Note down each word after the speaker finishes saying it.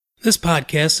This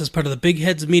podcast is part of the Big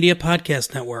Heads Media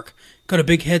Podcast Network. Go to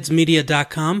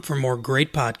bigheadsmedia.com for more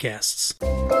great podcasts.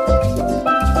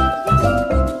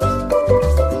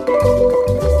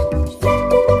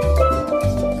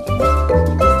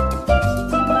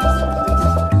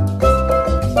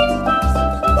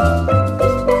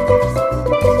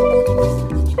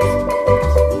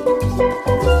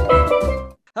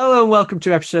 Hello and welcome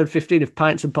to episode 15 of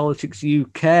Pints and Politics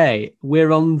UK.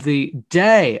 We're on the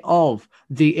day of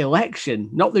the election,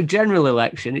 not the general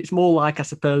election. It's more like, I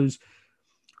suppose,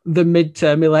 the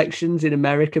midterm elections in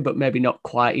America, but maybe not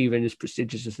quite even as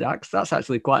prestigious as that, 'cause that's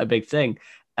actually quite a big thing.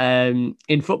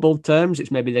 In football terms,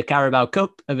 it's maybe the Carabao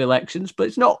Cup of elections, but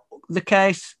it's not the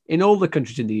case in all the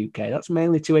countries in the UK. That's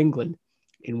mainly to England.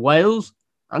 In Wales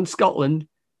and Scotland,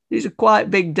 these are quite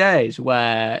big days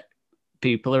where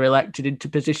people are elected into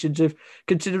positions of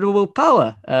considerable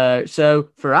power.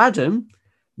 So for Adam,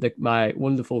 my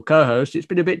wonderful co-host, it's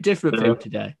been a bit different for him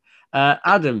today.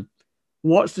 Adam,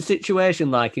 what's the situation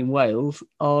like in Wales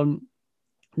on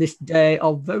this day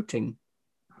of voting?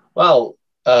 Well,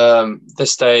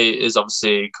 this day is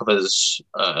obviously covers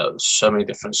so many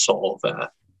different sort of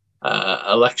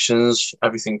elections,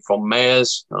 everything from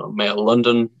mayors, Mayor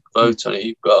London vote, and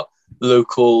you've got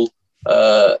local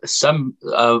what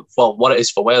it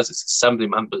is for Wales, it's assembly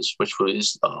members, which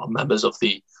is members of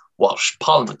the Welsh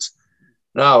Parliament.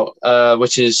 Now,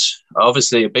 which is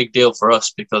obviously a big deal for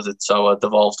us because it's our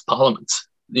devolved parliament,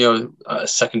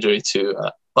 secondary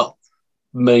to,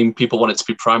 main people want it to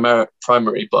be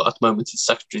primary, but at the moment it's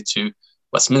secondary to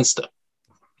Westminster.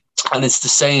 And it's the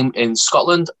same in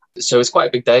Scotland. So it's quite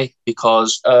a big day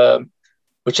because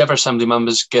whichever assembly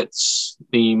members gets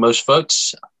the most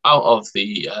votes out of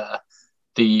the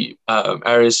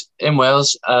areas in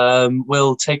Wales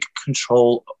will take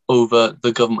control over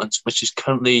the government, which is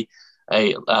currently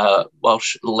a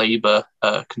Welsh Labour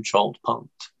controlled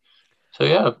parliament. So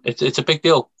yeah, it's a big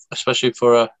deal, especially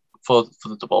for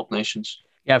the devolved nations.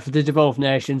 Yeah, for the devolved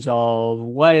nations of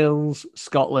Wales,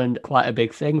 Scotland, quite a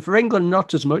big thing. For England,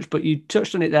 not as much, but you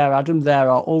touched on it there, Adam. There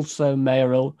are also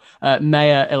mayor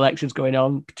elections going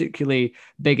on, particularly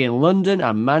big in London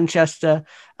and Manchester,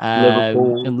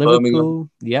 Liverpool, and Liverpool.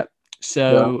 Birmingham. Yep.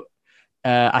 So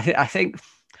I think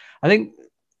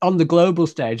on the global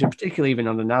stage, and particularly even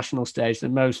on the national stage, the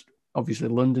most obviously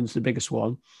London's the biggest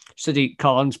one. Sadiq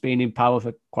Khan's been in power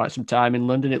for quite some time in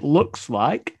London. It looks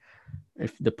like,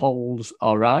 if the polls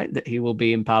are right, that he will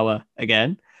be in power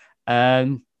again.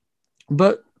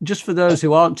 But just for those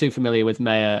who aren't too familiar with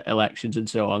mayor elections and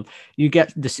so on,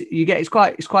 it's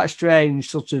quite a strange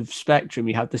sort of spectrum.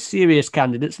 You have the serious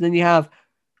candidates, and then you have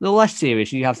the less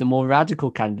serious. You have the more radical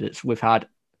candidates. We've had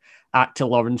actor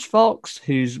Lawrence Fox,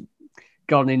 who's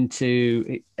gone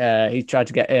into he tried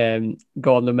to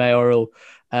go on the mayoral.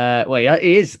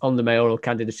 He is on the mayoral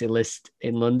candidacy list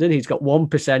in London. He's got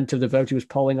 1% of the vote he was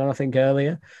polling on, I think,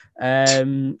 earlier.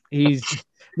 There's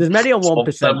many on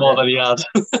 1%. More than he had.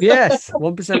 Yes,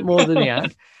 1% more than he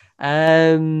had.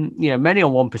 Many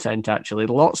on 1%, actually.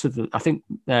 Lots of them. I think,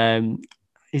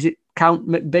 is it Count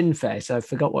McBinface? I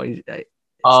forgot what he's... Is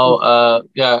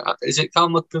it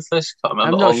Count McBinface? I can't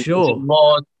remember. I'm not sure. Is it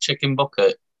Lord Chicken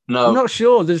Bucket? No, I'm not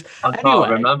sure. I can't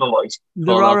remember what he's called.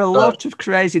 There are a lot of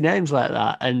crazy names like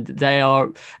that, and they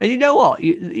are. And you know what?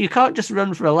 You can't just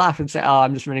run for a laugh and say, "Oh,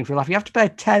 I'm just running for a laugh." You have to pay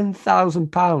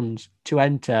 £10,000 to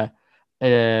enter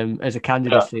as a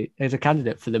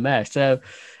candidate for the mayor. So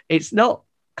it's not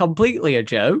completely a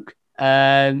joke.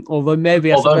 Although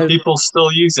people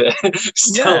still use it.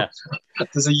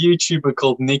 There's a YouTuber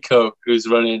called Nico who's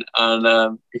running,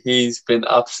 and he's been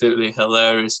absolutely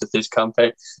hilarious with his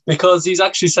campaign because he's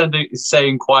actually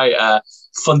saying quite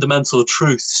fundamental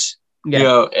truths, in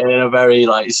a very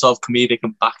sort of comedic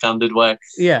and backhanded way.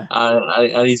 Yeah,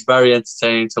 and he's very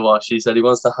entertaining to watch. He said he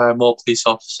wants to hire more police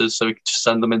officers so he can just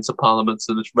send them into Parliament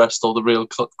and arrest all the real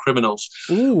criminals,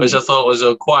 which I thought was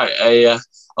quite a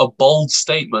bold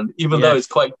statement, even though it's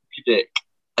quite comedic.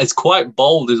 It's quite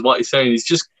bold, is what he's saying. He's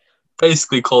just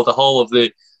basically called the whole of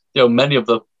the, many of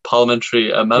the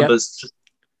parliamentary members just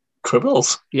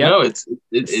criminals. Yeah,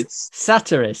 it's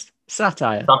satire.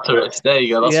 Satirist. There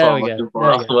you go. That's what I'm looking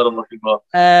for. That's what I'm looking for.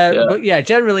 But yeah,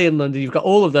 generally in London, you've got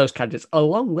all of those candidates. A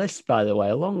long list, by the way,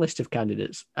 of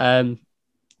candidates. And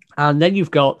then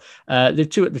you've got the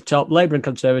two at the top, Labour and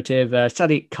Conservative,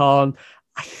 Sadiq Khan,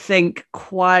 I think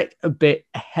quite a bit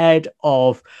ahead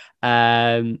of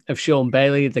Sean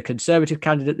Bailey, the Conservative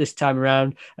candidate this time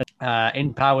around,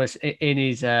 in power in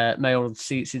his mayoral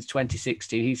seat since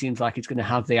 2016. He seems like he's going to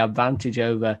have the advantage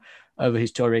over over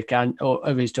his Tory or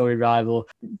over his Tory rival.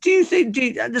 Do you think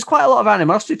there's quite a lot of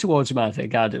animosity towards him? I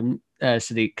think Adam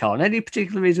Sadiq Khan. Any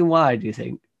particular reason why? Do you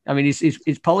think? I mean,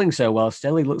 he's polling so well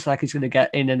still. He looks like he's going to get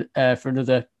in for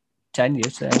another 10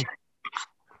 years. So.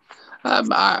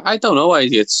 I don't know why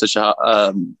he had such a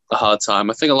hard time.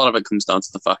 I think a lot of it comes down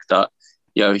to the fact that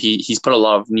he's put a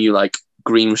lot of new like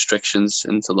green restrictions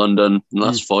into London in the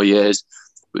last 4 years,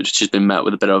 which has been met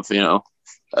with a bit of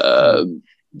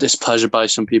displeasure by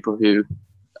some people who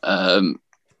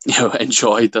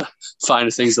enjoy the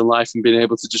finer things in life and being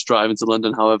able to just drive into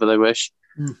London however they wish.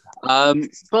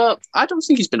 But I don't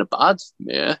think he's been a bad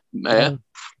mayor.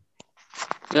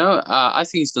 I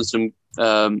think he's done some.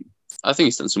 I think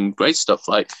he's done some great stuff.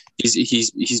 Like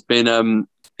he's done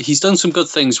some good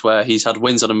things where he's had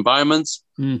wins on environment.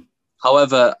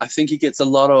 However, I think he gets a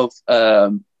lot of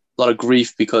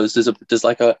grief because there's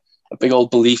like a big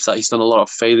old belief that he's done a lot of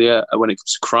failure when it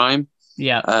comes to crime.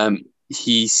 Yeah.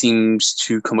 He seems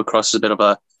to come across as a bit of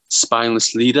a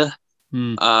spineless leader,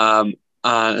 and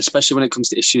especially when it comes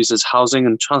to issues as housing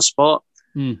and transport.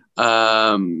 However,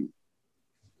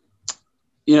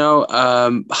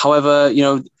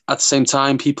 at the same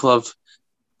time, people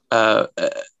have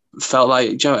felt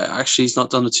like, actually he's not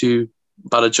done too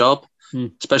bad a job,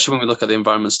 especially when we look at the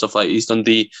environment stuff. Like he's done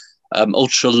the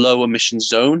ultra low emission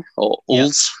zone, or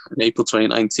ULZ, in April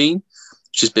 2019,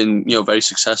 which has been very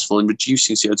successful in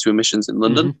reducing CO2 emissions in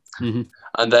London.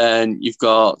 And then you've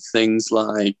got things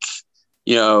like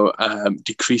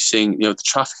decreasing the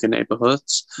traffic in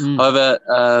neighbourhoods. However,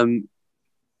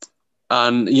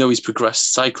 and he's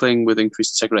progressed cycling with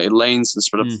increased segregated lanes and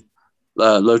sort of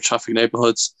low traffic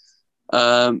neighbourhoods.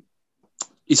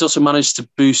 He's also managed to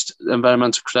boost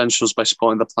environmental credentials by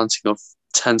supporting the planting of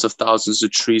tens of thousands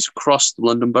of trees across the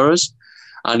London boroughs.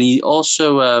 And he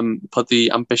also put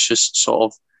the ambitious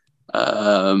sort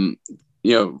of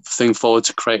thing forward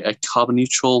to create a carbon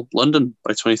neutral London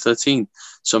by 2013.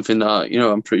 Something that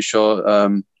I'm pretty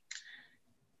sure.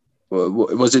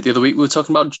 Was it the other week we were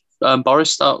talking about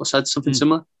Boris that said something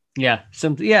similar? Yeah,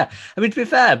 something. Yeah, I mean, to be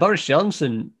fair, Boris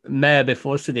Johnson, mayor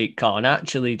before Sadiq Khan,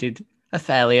 actually did a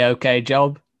fairly okay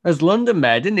job as London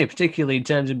mayor, didn't he? Particularly in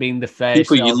terms of being the face.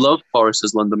 You love Boris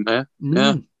as London mayor.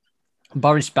 Yeah.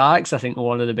 Boris Bikes, I think, were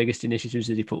one of the biggest initiatives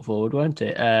that he put forward, weren't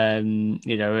it?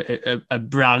 A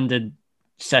branded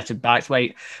set of bikes.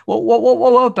 Wait, what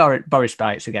were Boris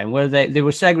Bikes again? Were they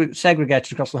were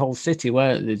segregated across the whole city,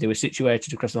 weren't they? They were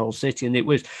situated across the whole city, and it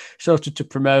was sort of to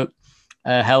promote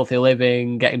healthy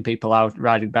living, getting people out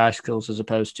riding bicycles as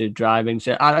opposed to driving.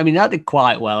 So I mean, that did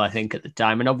quite well, I think, at the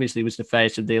time, and obviously was the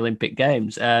face of the Olympic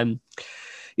Games.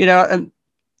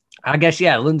 I guess,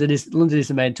 London is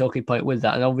the main talking point with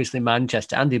that, and obviously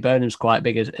Manchester. Andy Burnham's quite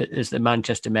big as the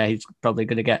Manchester mayor. He's probably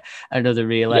going to get another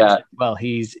re-election. Yeah. Well,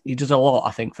 he does a lot,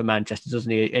 I think, for Manchester, doesn't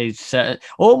he? He's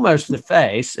almost the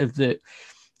face of the.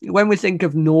 When we think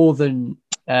of northern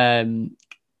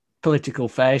political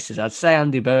faces, I'd say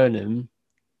Andy Burnham.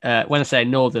 When I say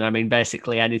northern, I mean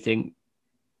basically anything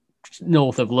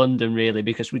north of London, really,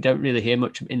 because we don't really hear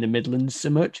much in the Midlands so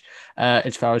much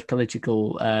as far as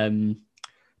political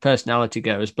personality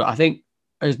goes. But I think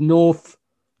as north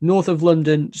of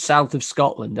London, south of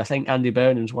Scotland, I think Andy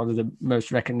Burnham's one of the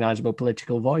most recognisable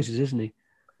political voices, isn't he?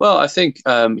 Well, I think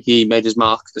he made his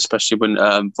mark, especially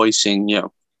when voicing,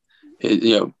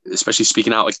 especially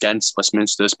speaking out against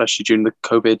Westminster, especially during the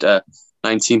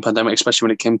COVID-19 pandemic, especially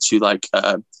when it came to like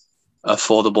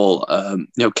affordable,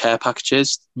 care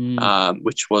packages,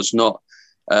 which was not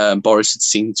Boris had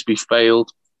seen to be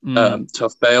failed. To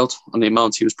have failed on the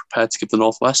amount he was prepared to give the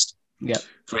Northwest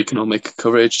for economic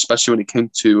coverage, especially when it came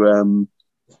to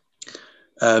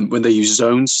when they used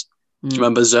zones. Do you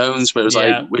remember zones where it was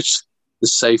like which the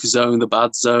safe zone, the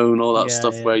bad zone, all that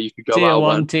stuff where you could go tier out. Tier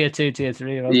 1, Tier 2, Tier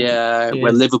 3.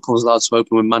 When Liverpool was allowed to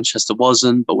open, when Manchester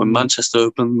wasn't, but when Manchester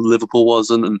opened, Liverpool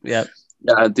wasn't, and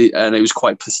and it was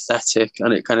quite pathetic,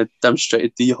 and it kind of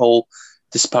demonstrated the whole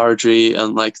disparity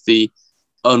and like the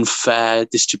unfair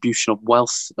distribution of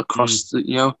wealth across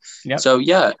the, So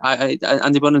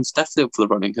Andy Burnham's definitely up for the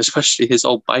running, especially his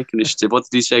old bike initiative. What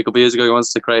did he say a couple of years ago? He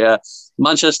wants to create a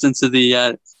Manchester into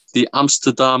the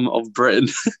Amsterdam of Britain.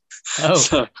 Oh,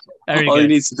 so all he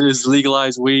needs to do is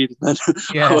legalize weed. And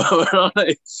then we're on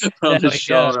the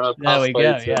show. There we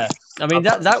go. Yeah, I mean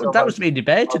that was being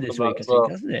debated this week, I think,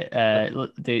 hasn't it?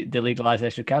 The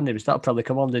legalization of cannabis that'll probably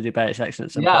come on the debate section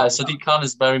at some point. Sadiq Khan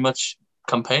is very much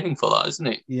campaigning for that, isn't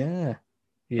he?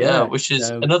 Yeah, which is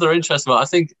another interesting one. I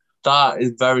think that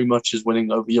is very much is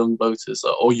winning over young voters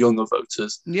or younger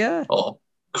voters. Yeah. Or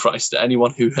Christ,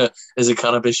 anyone who is a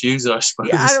cannabis user, I suppose.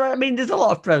 Yeah, I mean, there's a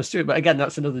lot of pros to it, but again,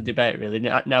 that's another debate, really.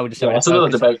 Now we're just that's another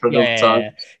debate for another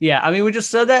time. Yeah. I mean, we're just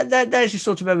so there's your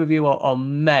sort of overview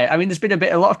on May. I mean, there's been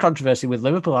a lot of controversy with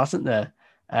Liverpool, hasn't there?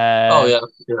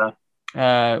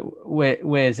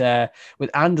 With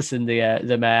Anderson,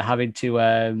 the mayor, having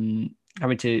to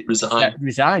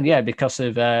resign, yeah, because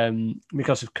of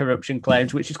corruption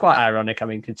claims, which is quite ironic. I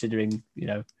mean, considering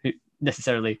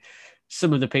necessarily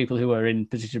some of the people who are in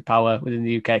position of power within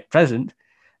the UK present,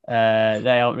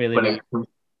 they aren't really.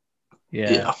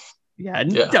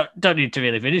 Don't need to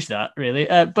really finish that, really.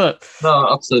 But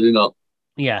no, absolutely not.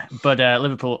 Yeah, but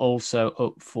Liverpool also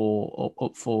up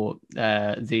for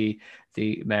the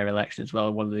mayor election as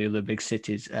well. One of the other big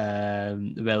cities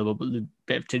available, but a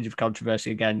bit of tinge of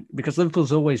controversy again because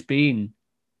Liverpool's always been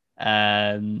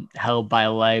held by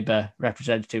a Labour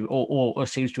representative, or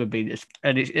seems to have been,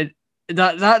 and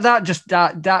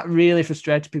that really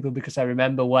frustrated people because I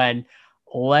remember when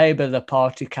Labour, the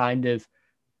party, kind of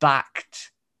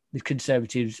backed the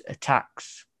Conservatives'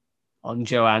 attacks on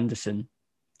Joe Anderson.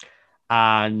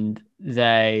 And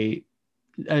they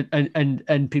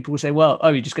and people will say, well,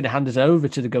 you're just going to hand us over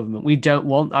to the government. We don't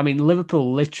want. I mean,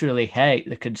 Liverpool literally hate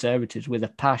the Conservatives with a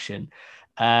passion.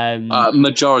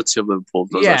 Majority of Liverpool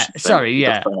does.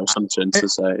 Something to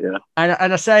say, yeah.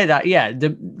 And I say that, yeah,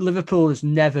 the Liverpool has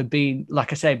never been,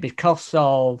 like I say, because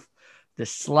of the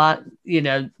slant.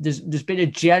 There's been a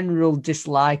general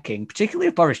disliking, particularly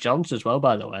of Boris Johnson as well,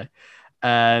 by the way.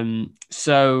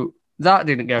 So. That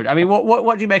didn't go. I mean,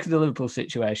 what do you make of the Liverpool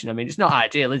situation? I mean, it's not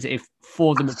ideal, is it? If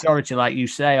for the majority, like you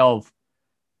say, of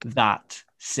that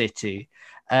city,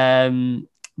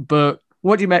 but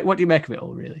what do you make of it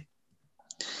all, really?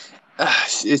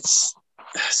 It's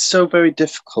so very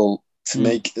difficult to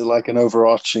make like an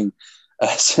overarching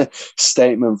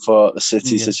statement for a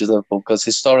city such as Liverpool, because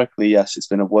historically, yes, it's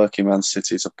been a working man's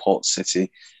city, it's a port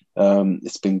city.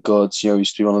 It's been good. It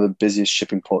used to be one of the busiest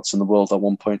shipping ports in the world at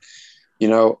one point.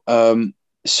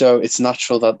 So it's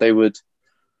natural that they would,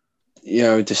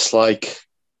 dislike,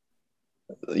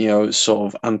 sort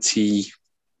of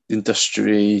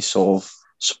anti-industry, sort of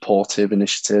supportive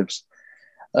initiatives.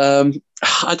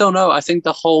 I don't know. I think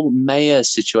the whole mayor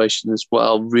situation as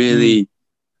well really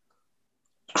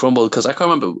crumbled because I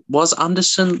can't remember. Was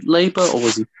Anderson Labour or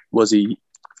was he?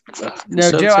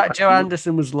 No, Joe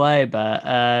Anderson was Labour.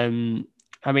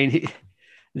 I mean,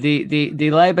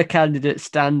 the Labour candidate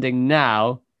standing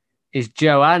now is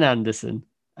Joanne Anderson.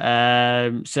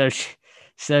 So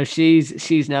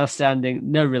she's now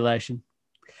standing, no relation.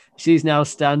 She's now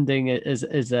standing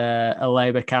as a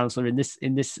Labour councillor in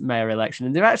this mayor election,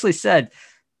 and they've actually said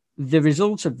the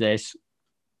result of this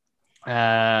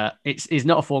is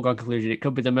not a foregone conclusion. It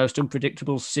could be the most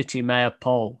unpredictable city mayor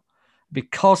poll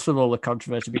because of all the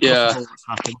controversy, because of all that's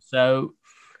happened. So.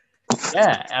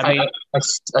 Yeah, I mean, I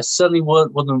certainly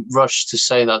wouldn't rush to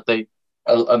say that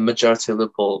a majority of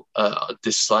Liverpool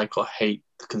dislike or hate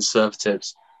the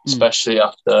Conservatives, especially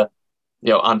after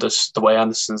the way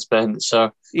Anderson's been.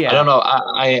 So I don't know.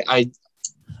 I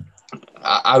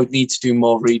would need to do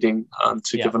more reading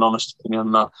to give an honest opinion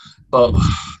on that. But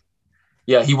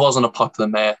yeah, he wasn't a popular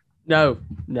mayor. No.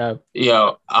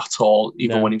 At all,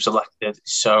 even when he was elected.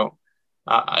 So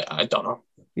I don't know.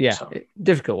 Yeah,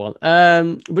 difficult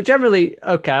one. But generally,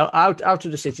 okay, out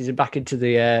of the cities and back into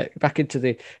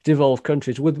the devolved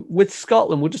countries. With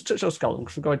Scotland, we'll just touch on Scotland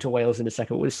because we're going to Wales in a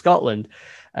second. With Scotland,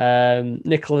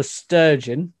 Nicola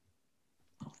Sturgeon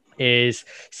is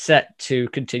set to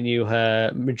continue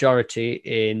her majority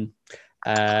in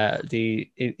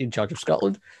charge of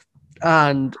Scotland,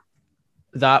 and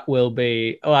that will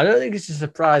be. Oh, I don't think it's a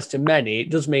surprise to many. It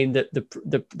does mean that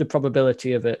the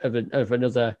probability of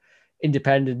another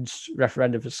independence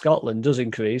referendum for Scotland does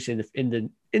increase in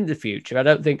the future.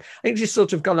 I think she's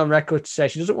sort of gone on record to say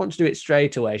she doesn't want to do it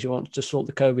straight away. She wants to sort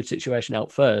the COVID situation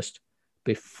out first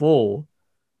before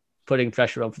putting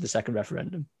pressure on for the second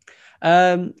referendum.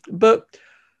 But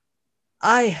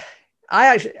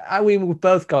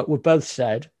we've both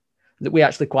said that we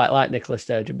actually quite like Nicola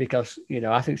Sturgeon because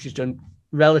I think she's done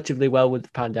relatively well with the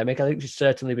pandemic. I think she's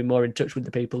certainly been more in touch with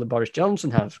the people than Boris Johnson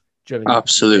has.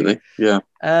 Absolutely, yeah.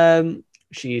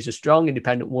 She is a strong,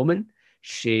 independent woman.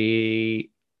 She's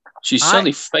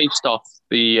certainly faced off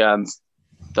the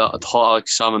hot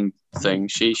Alex Salmond thing.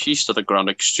 She stood her ground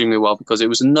extremely well because it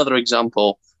was another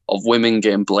example of women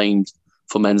getting blamed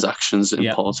for men's actions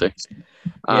in politics.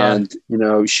 And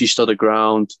she stood her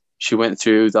ground. She went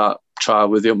through that trial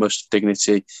with the utmost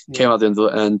dignity. Came out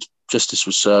the end. Justice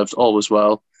was served. All was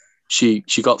well. She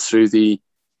got through the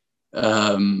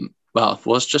Well,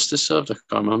 was justice served? I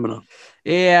can't remember now.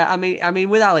 Yeah, I mean,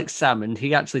 with Alex Salmond,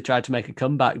 he actually tried to make a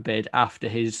comeback bid after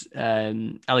his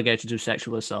allegations of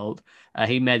sexual assault.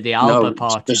 He made the Alba No,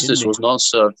 party, didn't justice he? was not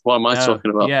served. What am I No,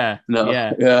 talking about? yeah, No,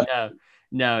 yeah, yeah,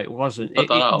 no, it wasn't. cut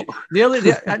that out.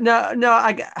 No,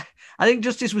 I think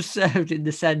justice was served in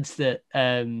the sense that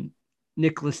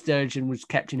Nicola Sturgeon was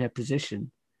kept in her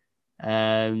position.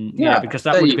 Because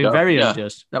that there would you have been go. very Yeah.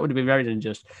 unjust. That would have been very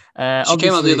unjust. She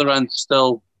came out the other end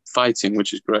still fighting,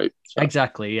 which is great. So.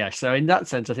 Exactly, yeah. So in that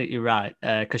sense, I think you're right,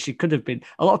 because she could have been.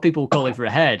 A lot of people calling for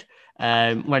a head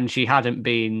when she hadn't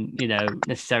been,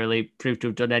 necessarily proved to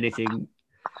have done anything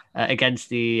against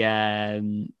the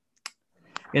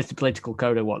political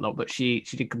code and whatnot. But she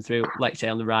did come through, like say,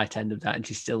 on the right end of that, and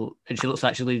she looks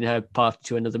like she's leading her party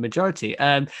to another majority.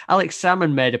 Alex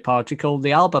Salmond made a party called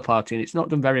the Alba Party, and it's not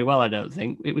done very well, I don't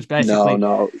think. It was basically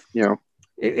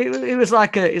It was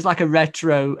like a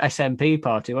retro SNP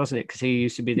party, wasn't it? Because he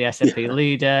used to be the SNP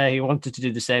leader. He wanted to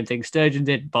do the same thing Sturgeon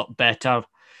did, but better.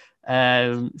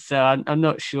 So I'm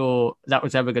not sure that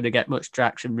was ever going to get much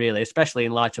traction, really, especially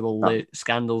in light of all the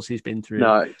scandals he's been through.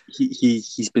 No,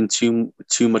 he's been too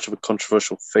much of a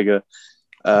controversial figure,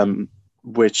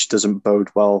 which doesn't bode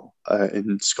well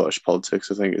in Scottish politics.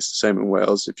 I think it's the same in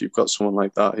Wales. If you've got someone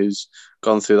like that who's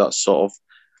gone through that sort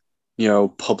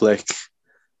of, public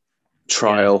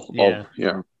trial of,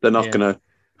 they're not going to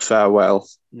fare well.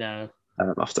 No.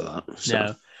 After that. So.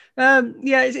 No.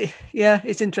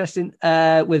 It's interesting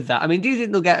with that. I mean, do you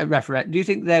think they'll get a referendum? Do you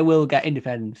think they will get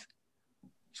independence,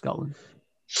 Scotland?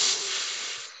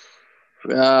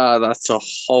 That's a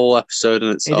whole episode in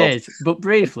itself. It is, but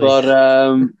briefly.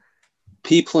 But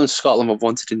people in Scotland have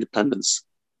wanted independence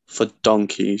for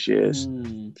donkey's years.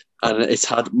 And it's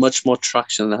had much more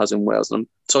traction than it has in Wales. And I'm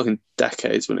talking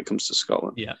decades when it comes to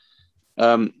Scotland. Yeah.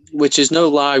 Which is no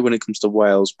lie when it comes to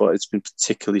Wales, but it's been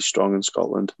particularly strong in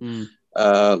Scotland.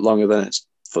 Longer than it's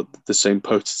for the same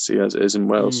potency as it is in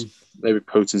Wales. Maybe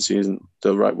potency isn't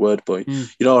the right word, but you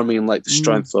know what I mean, like the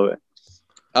strength of it.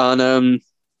 And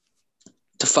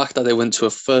the fact that they went to a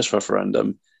first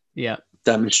referendum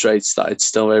demonstrates that it's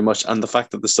still very much, and the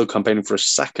fact that they're still campaigning for a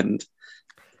second.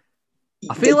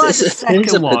 I feel like the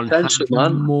second one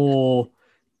had more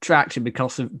traction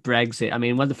because of Brexit. I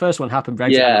mean, when the first one happened,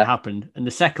 Brexit happened, and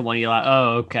the second one, you're like,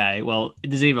 oh, okay, well,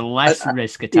 there's even less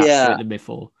risk attached to it than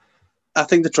before. I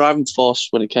think the driving force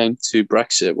when it came to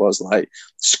Brexit was like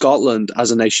Scotland as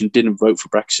a nation didn't vote for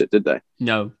Brexit, did they?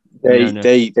 No.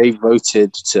 They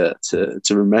voted to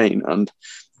remain, and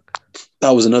that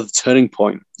was another turning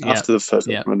point after the first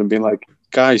referendum, being like,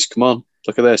 guys, come on,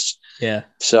 look at this. Yeah.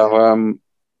 So,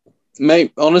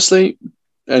 mate, honestly,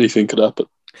 anything could happen.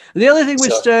 The only thing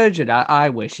with Sturgeon, I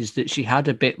wish, is that she had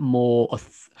a bit more,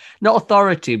 not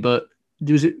authority, but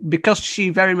because she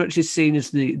very much is seen as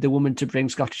the woman to bring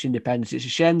Scottish independence. It's a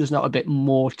shame there's not a bit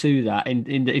more to that.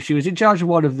 If she was in charge of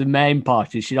one of the main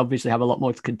parties, she'd obviously have a lot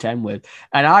more to contend with.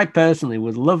 And I personally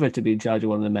would love her to be in charge of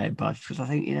one of the main parties, because I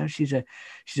think she's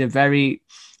a very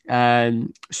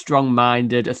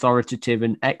strong-minded, authoritative,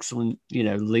 and excellent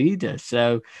leader.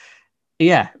 So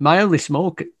yeah, my only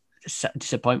small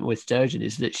disappointment with Sturgeon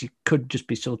is that she could just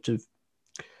be sort of,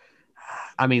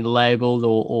 labelled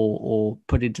or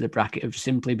put into the bracket of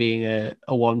simply being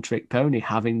a one-trick pony,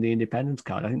 having the independence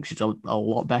card. I think she's a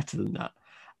lot better than that.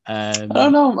 I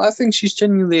don't know. I think she's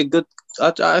genuinely a good.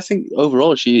 I think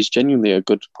overall she is genuinely a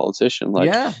good politician.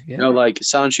 Like, like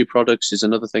Sanitary Products is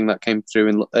another thing that came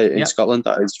through in Scotland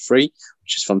that is free,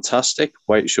 which is fantastic.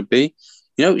 The way it should be.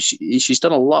 She's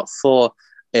done a lot for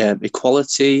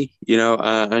equality,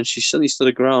 and she certainly stood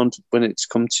her ground when it's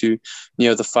come to,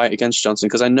 the fight against Johnson.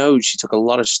 Because I know she took a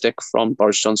lot of stick from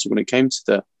Boris Johnson when it came to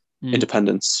the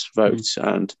independence vote,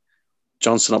 and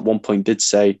Johnson at one point did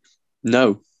say,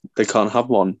 no, they can't have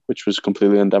one, which was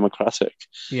completely undemocratic.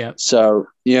 Yeah. So,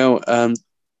 I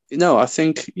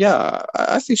think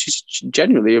she's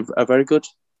genuinely a very good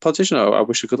politician. I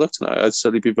wish her good luck tonight. I'd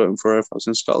certainly be voting for her if I was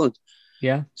in Scotland.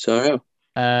 Yeah. So, yeah.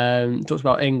 Talked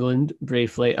about England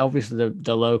briefly. Obviously,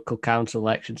 the local council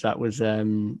elections, that was a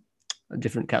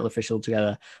different kettle of fish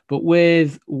altogether. But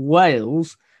with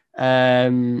Wales,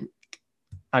 this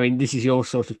is your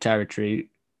sort of territory.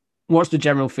 What's the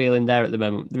general feeling there at the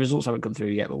moment? The results haven't come through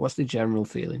yet, but what's the general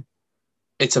feeling?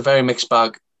 It's a very mixed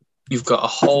bag. You've got a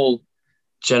whole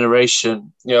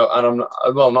generation, and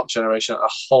not generation, a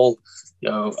whole,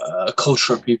 a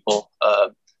culture of people,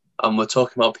 and we're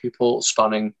talking about people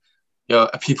spanning.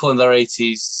 People in their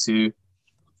 80s to,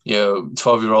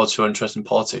 12-year-olds who are interested in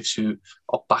politics who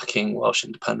are backing Welsh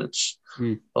independence.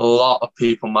 A lot of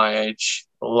people my age,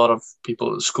 a lot of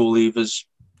people, school leavers,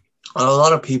 And a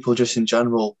lot of people just in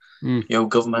general, Mm.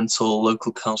 Governmental,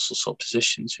 local council sort of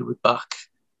positions who would back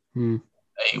Mm.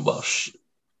 a Welsh,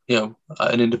 an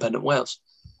independent Wales.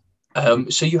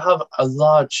 So you have a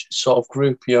large sort of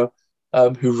group,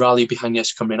 who rally behind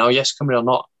Yes Cymru. Now, Yes Cymru are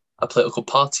not a political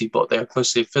party, but they are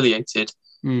closely affiliated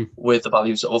with the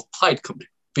values of Plaid Cymru,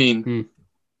 being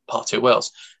Party of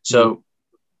Wales. So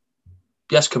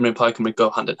Yes Cymru and Plaid Cymru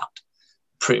go hand in hand,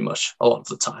 pretty much a lot of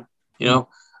the time,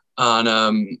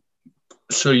 And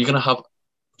so you're going to have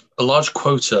a large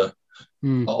quota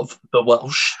of the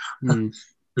Welsh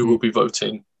who will be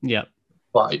voting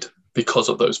Plaid because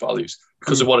of those values,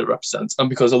 because of what it represents, and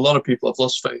because a lot of people have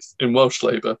lost faith in Welsh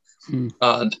Labour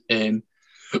and in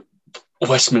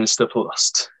Westminster for the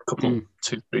last couple,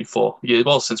 2, 3, 4 years,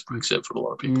 well, since Brexit for a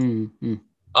lot of people,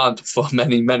 and for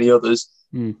many, many others,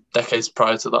 decades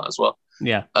prior to that as well.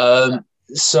 Yeah.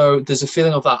 So there's a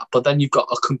feeling of that, but then you've got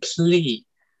a complete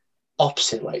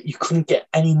opposite. Like, you couldn't get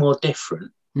any more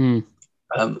different.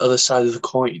 Other side of the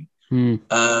coin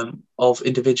of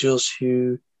individuals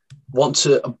who want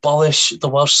to abolish the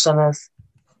Welsh Senedd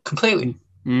completely.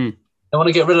 They want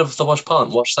to get rid of the Welsh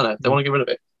Parliament, Welsh Senedd. They want to get rid of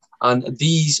it. And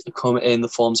these come in the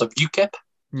forms of UKIP,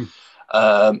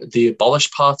 the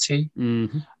Abolish Party.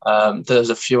 There's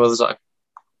a few others that I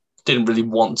didn't really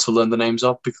want to learn the names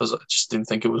of because I just didn't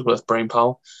think it was worth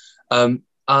brainpower.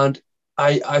 And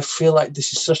I feel like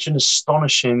this is such an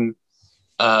astonishing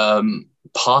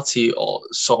party or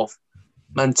sort of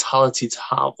mentality to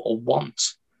have or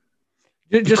want.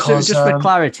 Just for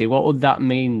clarity, what would that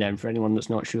mean then for anyone that's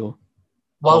not sure?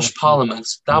 Welsh Parliament,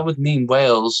 that would mean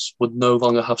Wales would no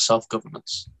longer have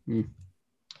self-governance.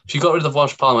 If you got rid of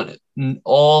Welsh Parliament,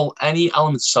 any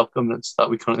elements of self-governance that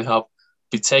we currently have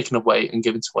be taken away and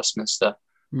given to Westminster.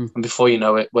 And before you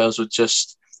know it, Wales would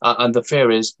just, and the fear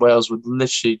is Wales would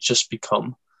literally just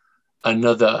become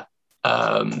another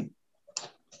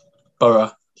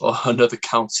borough or another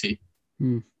county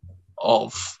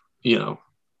of, the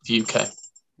UK,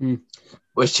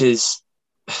 which is,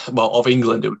 of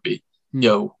England it would be.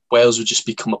 Wales would just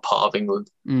become a part of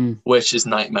England, which is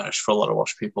nightmarish for a lot of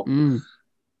Welsh people.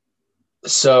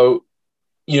 So,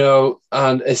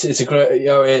 and it's a great,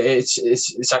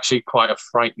 it's actually quite a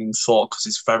frightening thought because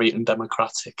it's very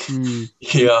undemocratic.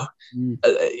 It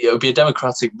would be a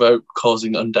democratic vote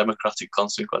causing undemocratic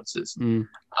consequences.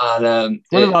 And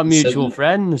one of our mutual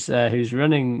friends who's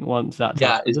running wants that.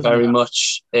 Yeah, it's very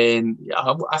much in.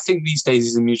 I think these days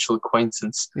he's a mutual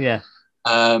acquaintance. Yeah.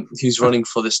 Who's running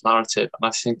for this narrative, and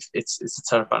I think it's a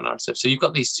terrifying narrative. So you've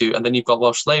got these two, and then you've got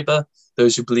Welsh Labour,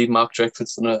 those who believe Mark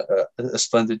Drakeford's done a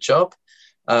splendid job.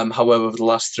 However, over the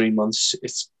last 3 months,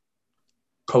 it's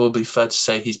probably fair to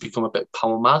say he's become a bit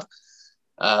power mad,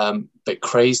 a bit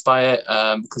crazed by it,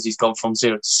 because he's gone from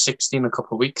 0 to 60 in a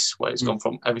couple of weeks, where he's gone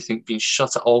from everything being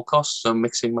shut at all costs, so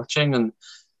mixing, matching, and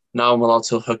now I'm allowed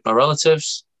to hug my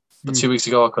relatives, but 2 weeks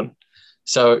ago I couldn't.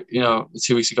 So,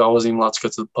 2 weeks ago, I wasn't even allowed to go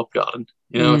to the pub garden,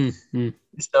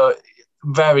 So,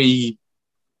 very,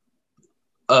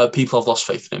 people have lost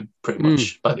faith in him, pretty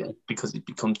much, by the end, because he's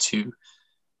become too,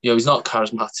 he's not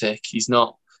charismatic, he's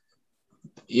not,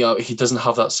 he doesn't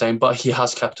have that same, but he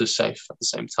has kept us safe at the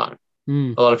same time.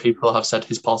 A lot of people have said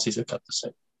his policies have kept us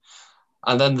safe.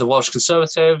 And then the Welsh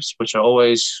Conservatives, which are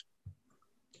always,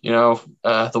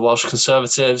 the Welsh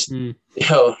Conservatives,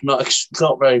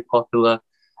 not very popular.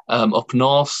 Up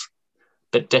north,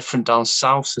 a bit different down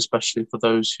south, especially for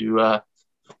those who have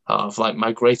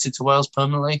migrated to Wales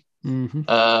permanently.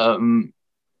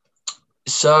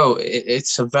 So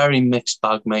it's a very mixed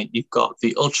bag, mate. You've got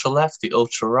the ultra left, the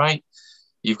ultra right.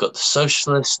 You've got the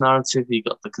socialist narrative. You've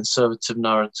got the conservative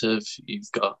narrative.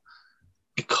 You've got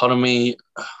economy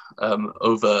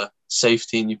over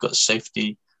safety, and you've got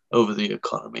safety over the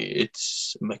economy.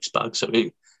 It's a mixed bag. So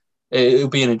it'll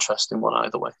be an interesting one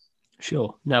either way.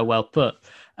 Sure. No, well put.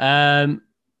 And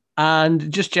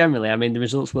just generally, I mean, the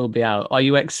results will be out. What are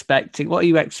you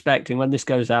expecting when this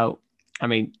goes out? I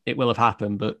mean, it will have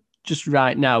happened, but just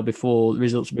right now, before the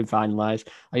results have been finalised,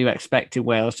 are you expecting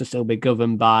Wales to still be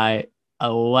governed by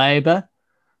a Labour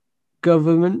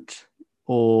government,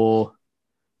 or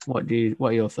what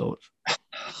are your thoughts?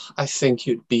 I think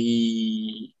it'd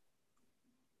be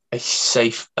a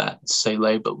safe bet to say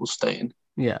Labour will stay in.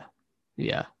 Yeah.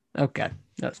 Okay,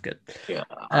 that's good. Yeah.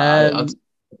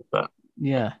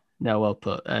 Yeah. No, well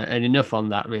put. And enough on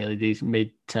that, really. These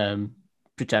pretend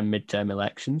midterm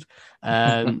elections.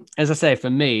 As I say, for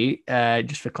me,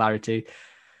 just for clarity,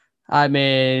 I'm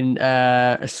in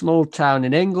a small town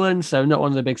in England, so not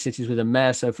one of the big cities with a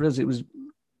mayor. So for us, it was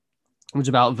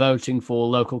about voting for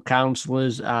local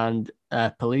councillors and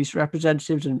police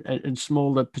representatives and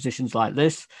smaller positions like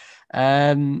this.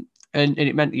 And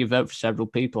it meant that you vote for several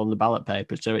people on the ballot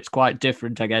paper. So it's quite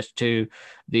different, I guess, to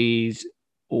these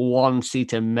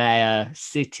one-seater mayor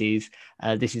cities.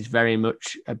 This is very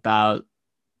much about,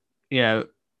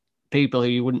 people who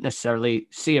you wouldn't necessarily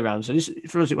see around. So this,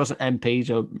 for us, it wasn't MPs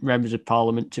or members of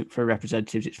parliament for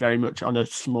representatives. It's very much on a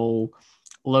small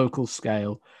local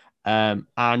scale.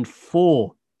 And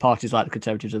for parties like the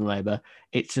Conservatives and Labour,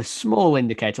 it's a small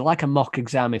indicator, like a mock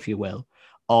exam, if you will,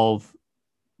 of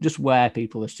just where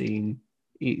people are seeing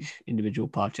each individual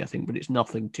party, I think. But it's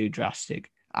nothing too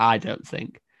drastic, I don't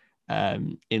think,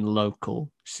 in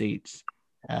local seats.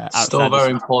 Still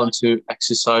very important to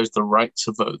exercise the right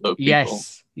to vote, though, people.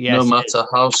 Yes, no matter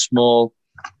how small,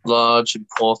 large,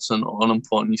 important, or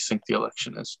unimportant you think the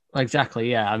election is. Exactly,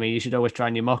 yeah. I mean, you should always try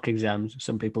in your mock exams.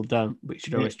 Some people don't, but you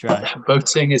should always try.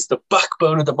 Voting is the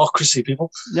backbone of democracy,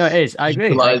 people. No, it is. I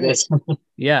agree. This.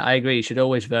 Yeah, I agree. You should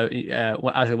always vote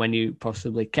as and when you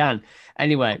possibly can.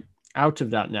 Anyway, out of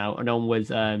that now and on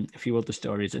with a few other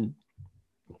stories. And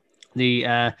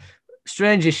the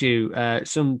strange issue,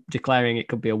 some declaring it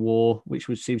could be a war, which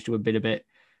seems to have been a bit,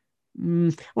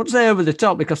 I won't say over the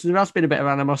top, because there has been a bit of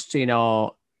animosity in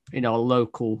our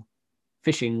local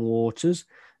fishing waters.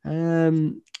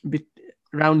 Around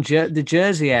the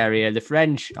Jersey area, the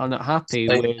French are not happy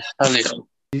with...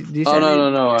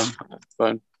 No,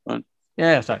 I'm fine.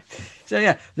 Yeah, sorry. So,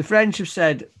 yeah, the French have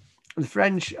said the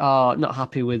French are not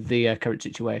happy with the current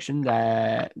situation.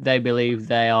 They believe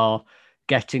they are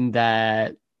getting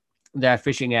their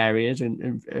fishing areas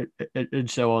and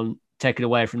so on taken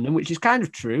away from them, which is kind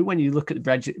of true when you look at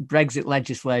the Brexit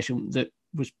legislation that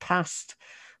was passed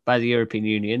by the European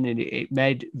Union, and it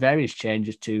made various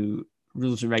changes to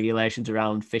rules and regulations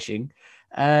around fishing.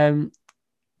 French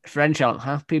aren't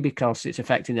happy because it's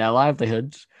affecting their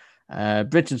livelihoods.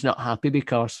 Britain's not happy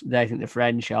because they think the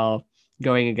French are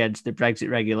going against the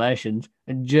Brexit regulations,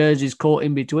 and Jersey's caught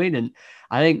in between. And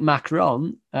I think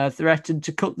Macron threatened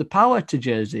to cut the power to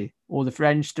Jersey, or the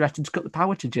French threatened to cut the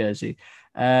power to Jersey.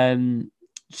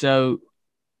 So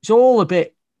it's all a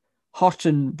bit hot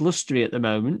and blustery at the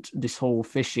moment, this whole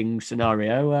fishing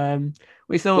scenario. What are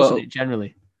your thoughts on it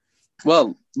generally?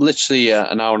 Well, literally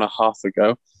an hour and a half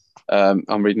ago,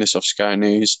 I'm reading this off Sky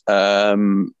News.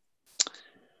 So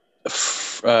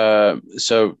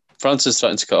France has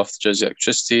threatened to cut off the Jersey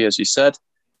electricity, as you said.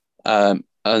 And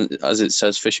as it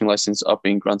says, fishing licenses are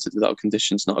being granted without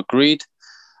conditions not agreed.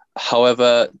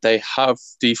 However, they have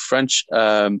the French,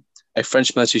 a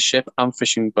French military ship and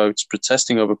fishing boats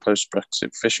protesting over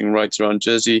post-Brexit fishing rights around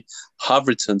Jersey have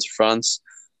returned to France.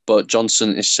 But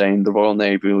Johnson is saying the Royal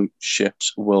Navy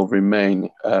ships will remain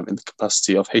in the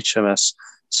capacity of HMS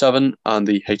Severn and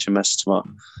the HMS Tamar.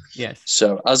 Yes.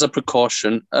 So as a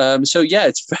precaution,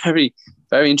 it's very,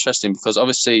 very interesting, because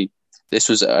obviously this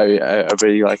was a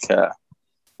really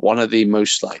one of the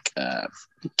most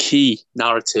key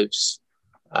narratives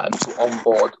to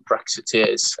onboard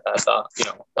Brexiteers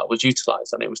that was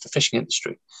utilised, and it was the fishing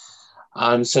industry.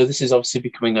 And so this is obviously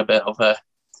becoming a bit of a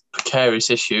precarious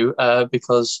issue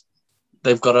because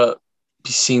they've got to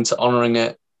be seen to honouring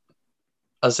it,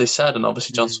 as they said, and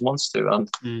obviously Johnson wants to. And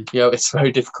it's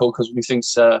very difficult because we think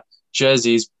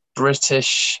Jersey's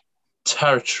British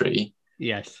territory.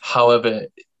 Yes. However,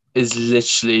 is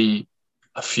literally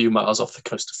a few miles off the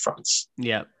coast of France.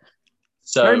 Yeah.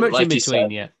 So very much in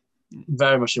between, yeah.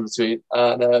 Very much in between.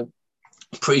 And I'm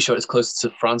pretty sure it's closer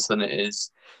to France than it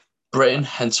is Britain,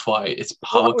 hence why its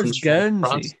power comes from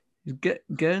France.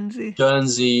 Guernsey?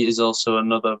 Guernsey is also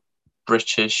another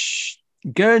British...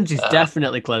 Guernsey's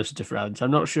definitely closer to France. I'm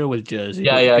not sure with Jersey.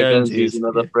 Yeah, Guernsey is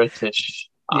another British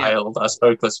isle that's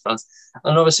very close to France.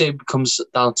 And obviously it comes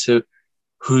down to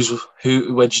where do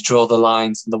you draw the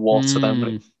lines in the water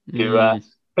then.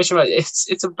 It's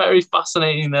a very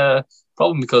fascinating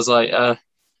problem because the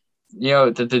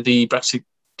Brexit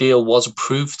deal was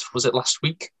approved, was it last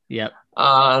week? Yeah.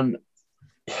 And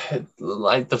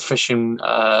the fishing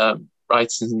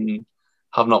rights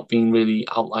have not been really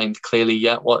outlined clearly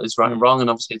yet what is right and wrong. And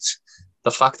obviously it's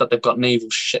the fact that they've got naval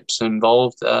ships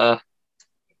involved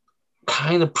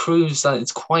kind of proves that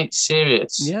it's quite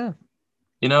serious. Yeah.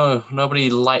 Nobody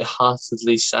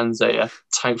lightheartedly sends a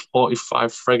Type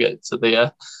 45 frigate to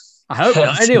the... I hope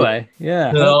not, anyway.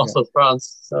 Yeah. North of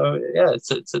France. So, yeah,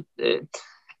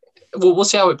 we'll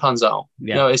see how it pans out.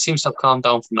 Yeah. It seems to have calmed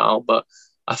down for now, but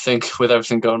I think with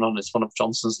everything going on, it's one of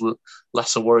Johnson's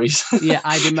lesser worries. Yeah,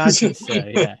 I'd imagine so,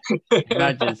 yeah.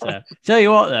 Imagine so. Tell you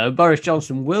what, though, Boris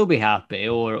Johnson will be happy,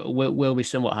 or will be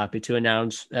somewhat happy to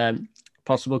announce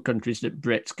possible countries that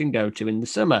Brits can go to in the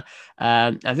summer.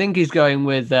 I think he's going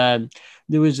with... there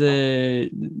was a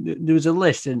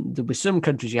list, and there were some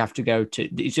countries you have to go to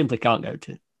that you simply can't go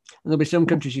to. there'll be some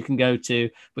countries you can go to,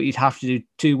 but you'd have to do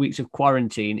 2 weeks of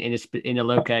quarantine in a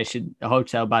location, a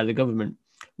hotel by the government.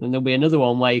 And there'll be another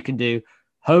one where you can do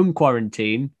home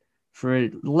quarantine for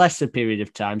a lesser period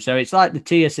of time. So it's like the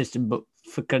tier system, but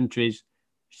for countries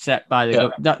set by the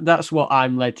government. That's what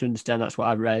I'm led to understand. That's what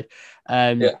I've read.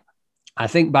 I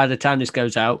think by the time this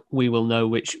goes out, we will know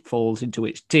which falls into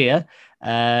which tier,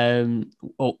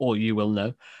 or you will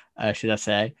know, should I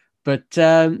say. But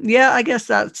I guess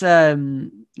that's,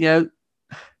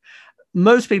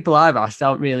 most people I've asked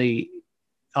aren't really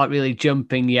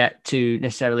jumping yet to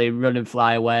necessarily run and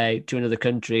fly away to another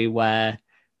country where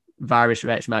virus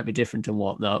rates might be different and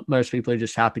whatnot. Most people are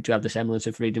just happy to have the semblance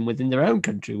of freedom within their own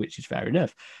country, which is fair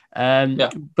enough.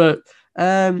 But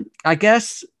I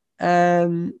guess,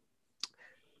 we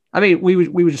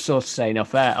were just sort of saying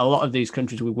off air, a lot of these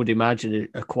countries we would imagine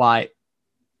are quite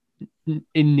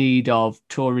in need of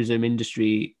tourism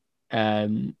industry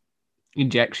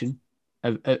injection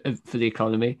for the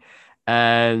economy,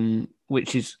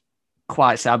 which is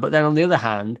quite sad. But then on the other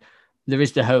hand, there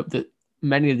is the hope that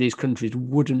many of these countries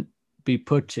wouldn't be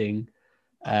putting,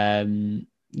 unnecessary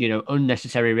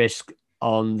risk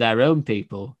on their own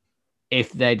people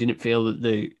if they didn't feel that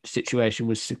the situation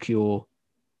was secure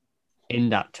in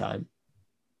that time.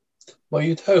 Well,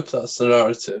 you'd hope that's the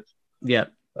narrative. Yeah.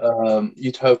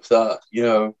 You'd hope that,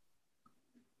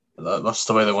 that's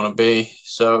the way they want to be.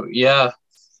 So, yeah.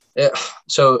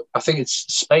 So I think it's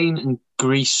Spain and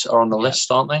Greece are on the list,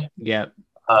 aren't they? Yeah.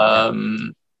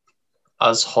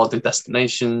 As holiday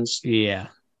destinations. Yeah.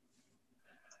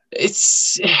 It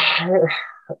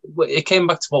came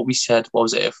back to what we said, what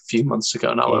was it, a few months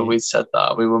ago now, where we said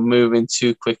that we were moving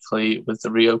too quickly with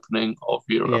the reopening of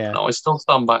Europe. Yeah. Now, I still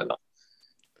stand by that.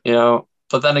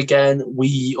 But then again,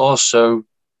 we also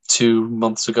 2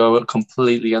 months ago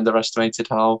completely underestimated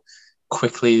how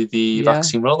quickly the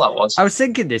vaccine rollout was. I was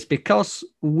thinking this because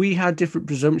we had different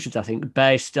presumptions, I think,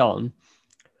 based on,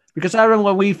 because I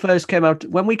remember when we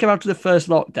came out to the first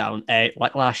lockdown,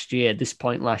 like last year, this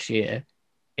point last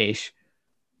year-ish,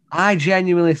 I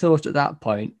genuinely thought at that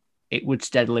point it would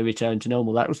steadily return to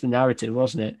normal. That was the narrative,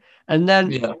 wasn't it? And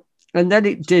then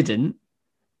it didn't.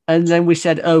 And then we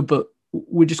said, oh, but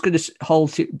we're just going to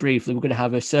halt it briefly. We're going to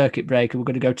have a circuit break and we're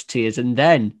going to go to tiers and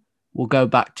then we'll go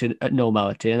back to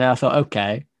normality. And I thought,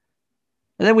 okay.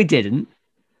 And then we didn't.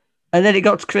 And then it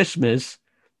got to Christmas.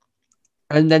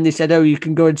 And then they said, oh, you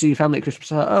can go and see your family at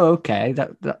Christmas. I thought, oh, okay.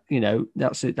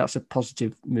 That's a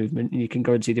positive movement. And you can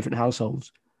go and see different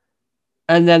households.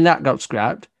 And then that got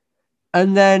scrapped.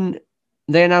 And then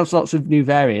they announced lots of new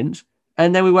variants.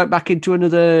 And then we went back into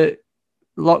another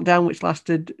lockdown, which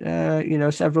lasted,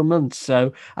 several months.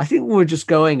 So I think we were just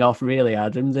going off, really,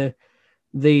 Adam. The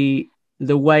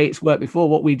way it's worked before,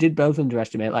 what we did both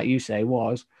underestimate, like you say,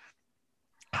 was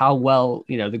how well,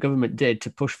 the government did to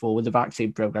push forward the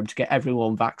vaccine program to get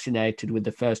everyone vaccinated with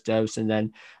the first dose and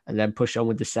then push on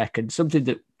with the second. Something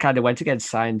that kind of went against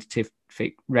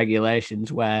scientific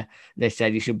regulations, where they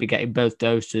said you should be getting both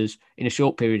doses in a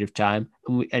short period of time.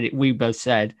 And we both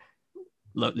said,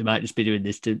 look, they might just be doing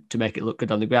this to make it look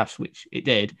good on the graphs, which it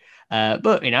did.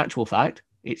 But in actual fact,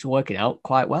 it's working out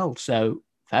quite well. So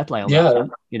fair play on that,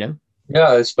 Yeah,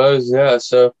 I suppose, yeah.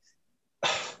 So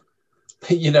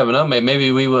you never know, mate.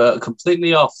 Maybe we were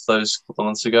completely off those couple of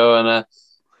months ago and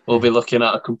we'll be looking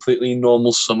at a completely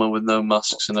normal summer with no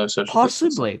masks and no social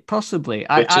Possibly.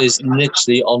 Which is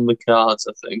literally on the cards,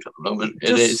 I think, at the moment. It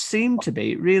does seem to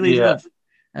be. It really does.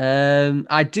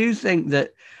 I do think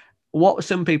that what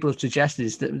some people have suggested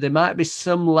is that there might be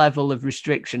some level of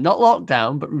restriction, not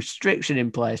lockdown, but restriction in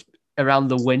place around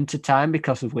the winter time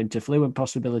because of winter flu and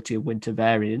possibility of winter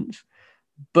variants.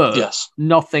 But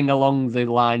nothing along the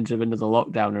lines of another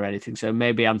lockdown or anything. So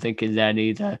maybe I'm thinking then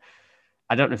either,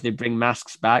 I don't know if they bring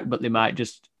masks back, but they might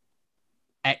just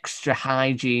extra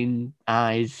hygiene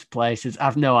eyes places.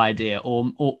 I've no idea.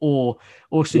 Or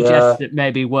suggest that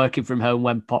maybe working from home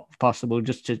when possible,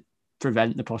 just to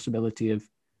prevent the possibility of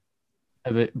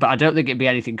it. But I don't think it'd be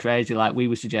anything crazy like we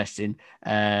were suggesting. But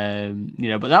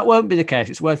that won't be the case.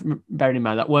 It's worth bearing in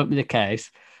mind that won't be the case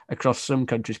across some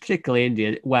countries, particularly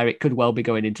India, where it could well be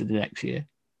going into the next year,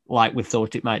 like we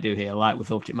thought it might do here, like we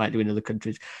thought it might do in other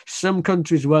countries. Some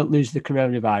countries won't lose the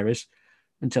coronavirus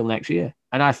until next year,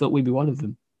 and I thought we'd be one of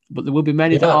them. But there will be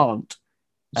many that aren't.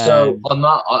 So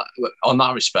on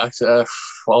that respect,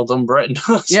 well done, Britain.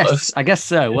 Yes, I guess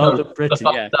so. Well done, Britain.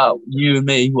 The fact that you and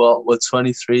me, we're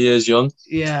 23 years young.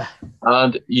 Yeah.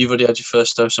 And you've already had your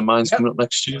first dose, and mine's coming up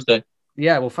next Tuesday.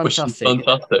 Yeah, well, fantastic. Which is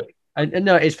fantastic. And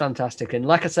no, it is fantastic. And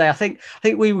like I say, I think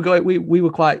we were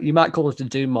quite, you might call us the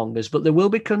doom mongers, but there will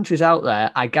be countries out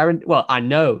there, I guarantee, well, I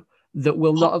know that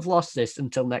will not have lost this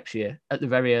until next year at the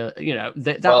very, that's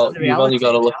the reality. You've only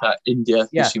got to look at India,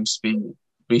 Yeah. who seems to be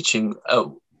reaching.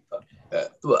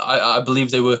 I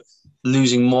believe they were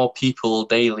losing more people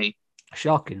daily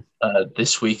Shocking.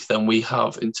 this week than we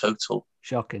have in total.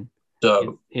 Shocking.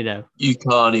 So you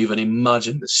can't even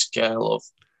imagine the scale of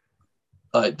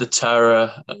like the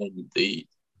terror and the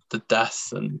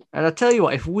death and I tell you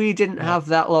what, if we didn't have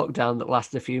that lockdown that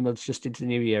lasted a few months just into the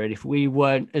new year, and if we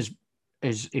weren't as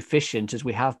efficient as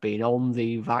we have been on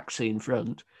the vaccine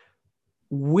front,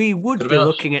 we would be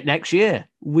looking at next year.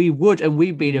 We would, and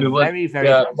we've been very,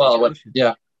 very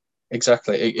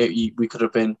exactly. We could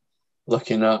have been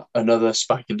looking at another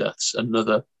spike in deaths,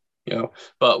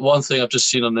 But one thing I've just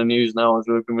seen on the news now as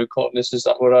we've been recording this is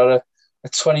that we're at a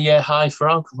 20-year high for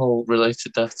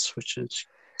alcohol-related deaths, which is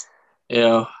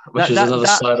another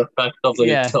side effect of the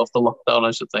lockdown,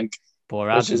 I should think. Poor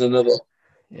Adam. Which is another,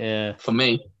 for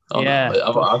me.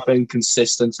 I've been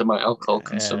consistent in my alcohol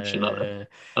consumption at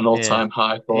an all-time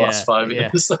high for the last 5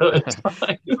 years, so it's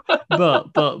fine.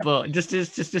 but just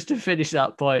to finish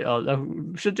that point,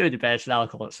 we should do a debate on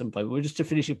alcohol at some point. But just to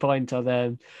finish your point on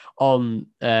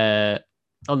the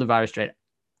virus strain,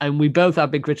 and we both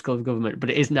have been critical of the government, but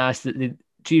it is nice that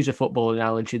to use a football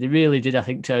analogy, they really did, I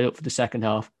think, turn up for the second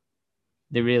half.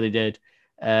 They really did.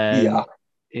 And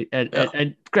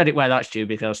credit where that's due,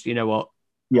 because you know what?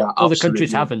 Yeah, other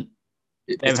countries haven't.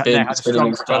 It's been an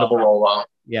incredible rollout.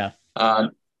 Yeah.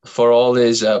 And for all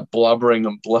his blabbering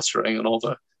and bluttering and all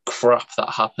the crap that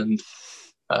happened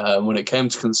when it came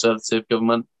to Conservative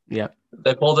government,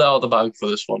 they pulled it out of the bag for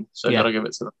this one. So got to give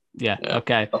it to them. Yeah,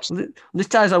 okay. Absolutely. This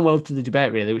ties on well to the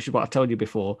debate, really, which is what I told you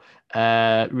before.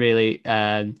 In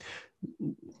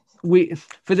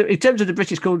terms of the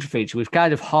British culture feature, we've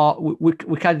kind of we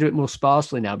kind of do it more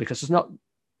sparsely now, because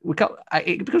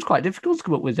it becomes quite difficult to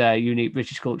come up with unique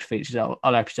British culture features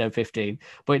on episode 15.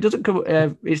 But it doesn't come.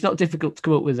 It's not difficult to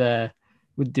come up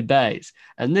with debates.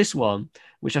 And this one,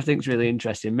 which I think is really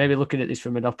interesting, maybe looking at this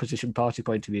from an opposition party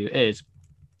point of view, is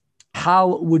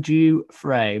how would you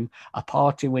frame a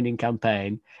party-winning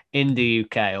campaign in the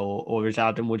UK, or as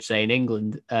Adam would say, in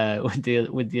England, with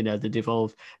the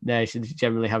devolved nations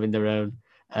generally having their own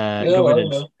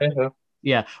governance?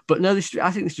 Yeah, but no, I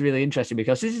think this is really interesting,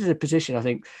 because this is a position, I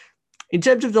think, in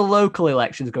terms of the local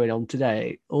elections going on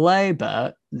today,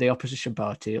 Labour, the opposition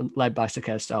party, led by Sir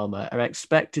Keir Starmer, are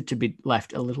expected to be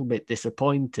left a little bit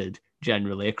disappointed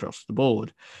generally across the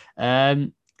board.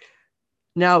 Now,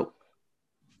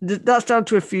 that's down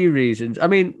to a few reasons. I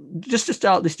mean, just to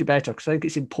start this debate off, because I think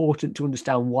it's important to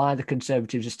understand why the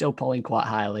Conservatives are still polling quite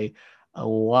highly, and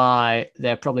why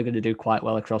they're probably going to do quite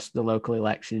well across the local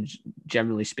elections,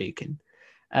 generally speaking.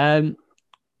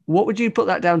 What would you put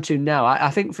that down to now? I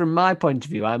think from my point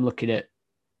of view, I'm looking at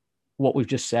what we've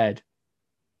just said.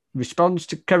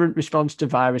 Current response to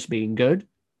virus being good.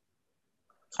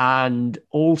 And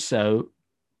also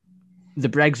the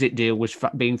Brexit deal was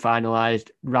being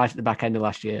finalised right at the back end of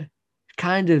last year.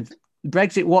 Kind of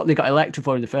Brexit, what they got elected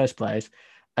for in the first place,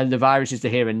 and the virus is the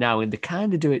here and now, and they've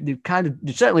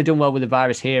certainly done well with the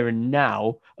virus here and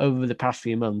now over the past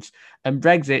few months. And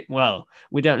Brexit, well,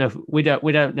 we don't know, we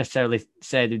don't necessarily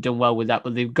say they've done well with that,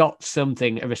 but they've got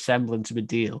something of a semblance of a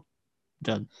deal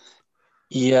done.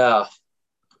 Yeah,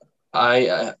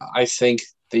 I think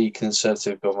the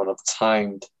Conservative government have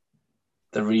timed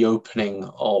the reopening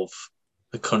of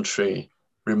the country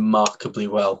remarkably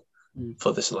well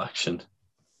for this election.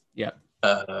 Yeah.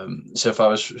 So if I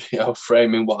was,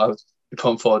 framing what I was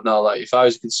putting forward now, like if I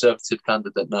was a Conservative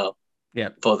candidate now,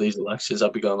 for these elections,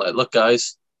 I'd be going like, look,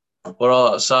 guys, we're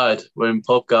all outside, we're in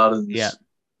pub gardens,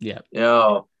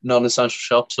 non-essential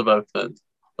shops have opened.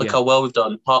 Look how well we've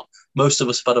done. Most of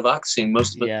us have had a vaccine.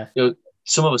 Most of us,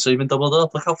 some of us are even doubled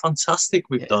up. Look how fantastic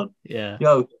we've done.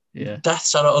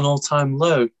 Deaths are at an all-time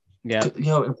low.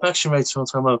 Infection rates are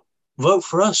all-time low. Vote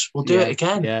for us. We'll do it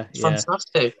again. It's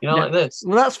fantastic. Like this.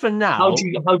 Well, that's for now. How do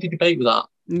you debate with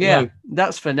that?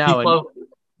 That's for now.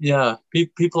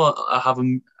 People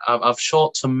have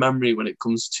short-term memory when it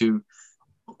comes to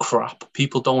crap.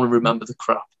 People don't want to remember the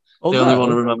crap. They only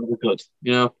want to remember the good.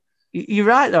 You're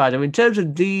right, though, Adam. In terms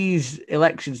of these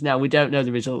elections now, we don't know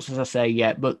the results, as I say,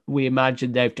 yet, but we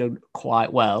imagine they've done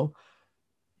quite well.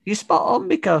 You're spot on,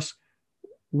 because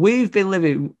we've been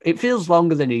living, it feels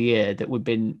longer than a year that we've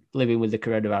been living with the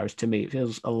coronavirus. To me, it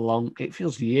feels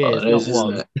years, not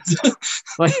one.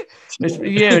 It's a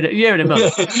year and a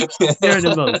month. Year and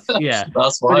a month, yeah.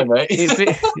 That's fine,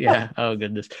 mate. Oh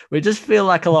goodness. We just feel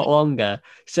like a lot longer.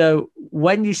 So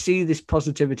when you see this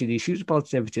positivity, these shoots of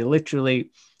positivity,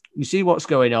 literally, you see what's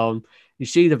going on. You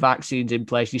see the vaccines in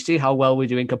place. You see how well we're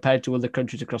doing compared to other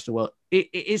countries across the world. It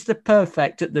is the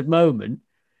perfect at the moment.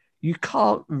 You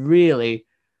can't really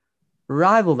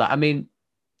rival that. I mean,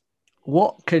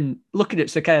 looking at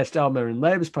Sir Keir Starmer and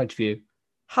Labour's point of view,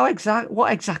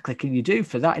 what exactly can you do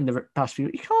for that in the past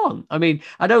few? You can't. I mean,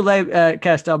 I know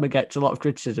Keir Starmer gets a lot of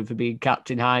criticism for being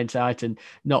capped in hindsight and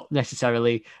not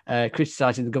necessarily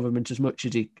criticising the government as much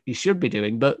as he should be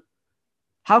doing. But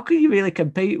how can you really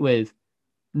compete with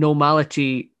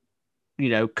normality?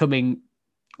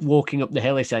 Walking up the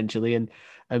hill essentially, and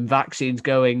vaccines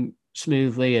going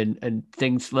smoothly and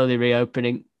things slowly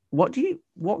reopening. What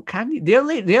can you? The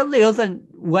only other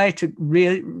way to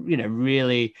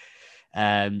really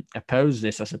oppose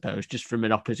this, I suppose, just from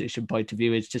an opposition point of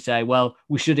view, is to say, well,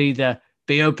 we should either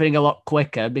be opening a lot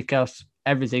quicker because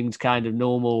everything's kind of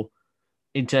normal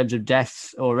in terms of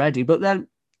deaths already, but then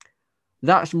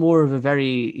that's more of a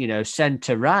very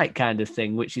centre right kind of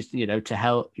thing, which is to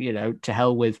hell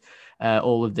with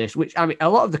all of this. Which, I mean, a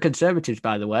lot of the Conservatives,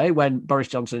 by the way, when Boris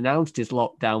Johnson announced his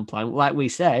lockdown plan, like we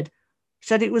said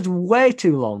it was way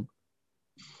too long.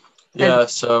 Yeah.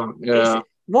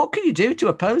 What can you do to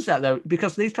oppose that, though?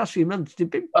 Because these past few months, they've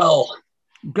been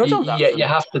good on that. Yeah, you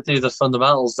have to do the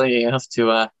fundamentals, don't you? You have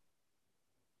to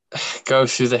go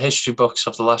through the history books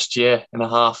of the last year and a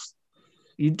half.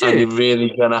 You do. And you're really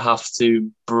going to have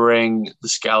to bring the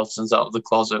skeletons out of the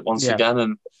closet once again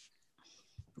and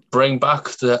bring back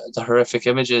the horrific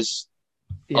images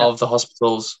of the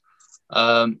hospitals.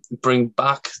 Bring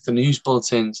back the news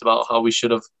bulletins about how we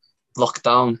should have locked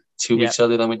down 2 weeks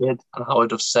earlier than we did and how it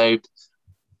would have saved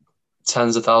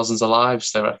tens of thousands of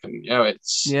lives, they reckon.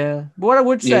 It's... Yeah. But what I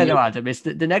would say, though, Adam, is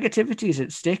that the negativity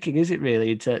isn't sticking, is it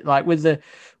really? No,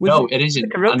 it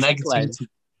isn't. A negativity.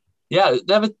 Yeah,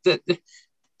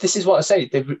 this is what I say.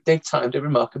 They've timed it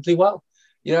remarkably well.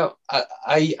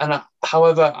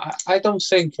 However, I don't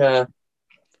think... personally,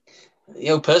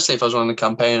 if I was running a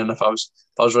campaign and if I was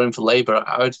running for Labour,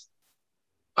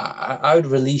 I would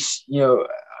release,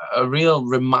 a real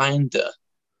reminder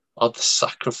of the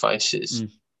sacrifices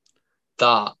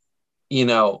that,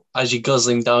 as you're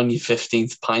guzzling down your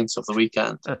 15th pint of the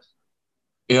weekend,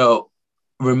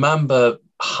 remember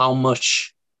how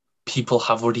much people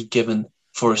have already given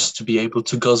for us to be able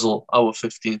to guzzle our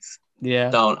 15th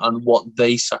down, and what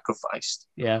they sacrificed,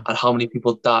 and how many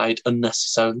people died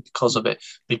unnecessarily because of it,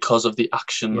 because of the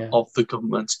action of the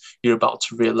government you're about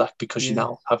to re-elect, because you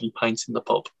now have your pint in the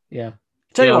pub. Yeah.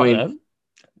 Tell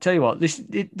you what, this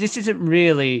isn't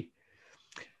really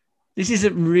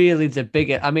the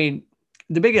bigger. I mean,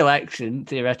 the big election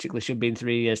theoretically should be in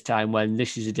 3 years' time, when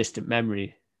this is a distant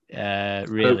memory.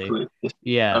 Really, hopefully,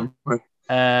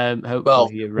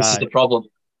 hopefully you're right. This is the problem.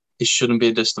 It shouldn't be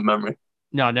a distant memory.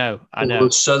 No, I know. It will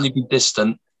certainly be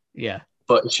distant. Yeah,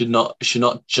 but it should not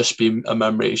just be a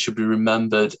memory. It should be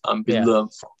remembered and be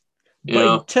learned from.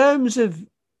 In terms of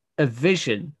a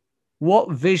vision,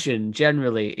 what vision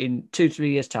generally in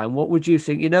 2-3 years' time? What would you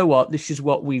think? You know what? This is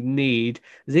what we need.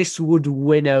 This would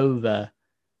win over,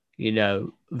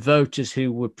 voters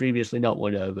who were previously not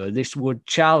won over. This would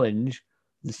challenge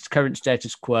the current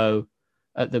status quo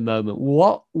at the moment.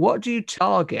 What do you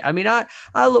target? I mean, I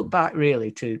look back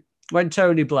really to when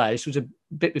Tony Blair, this was a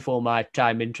bit before my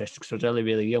time interest because I was only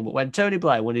really young, but when Tony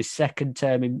Blair won his second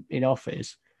term in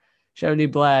office, Tony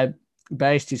Blair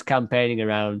based his campaigning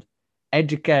around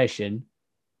education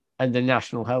and the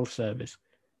National Health Service.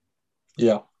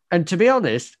 Yeah. And to be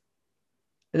honest,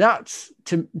 that's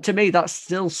to me, that's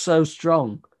still so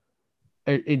strong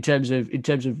in terms of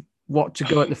what to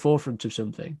go at the forefront of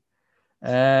something.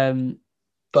 But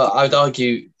I'd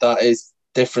argue that is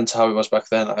different to how it was back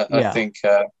then. I think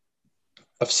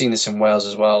I've seen this in Wales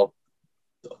as well.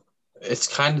 It's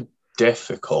kind of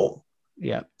difficult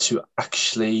to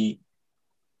actually,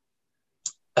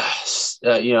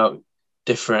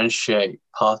 differentiate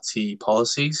party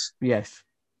policies. Yes.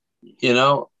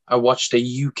 I watched a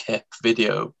UKIP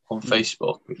video on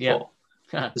Facebook before,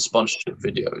 the sponsorship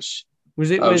videos.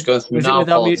 Was it with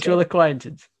our mutual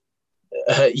acquaintance?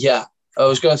 Yeah. I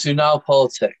was going through Now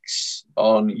Politics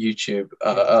on YouTube.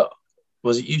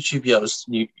 Was it YouTube? Yeah, it was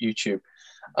YouTube.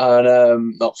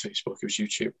 And not Facebook, it was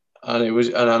YouTube.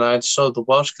 And I saw the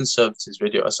Welsh Conservatives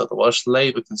video, I saw the Welsh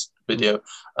Labour video,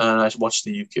 and I watched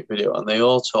the UKIP video, and they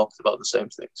all talked about the same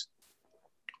things: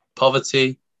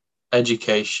 poverty,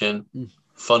 education,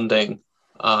 funding,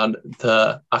 and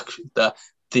the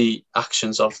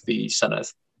actions of the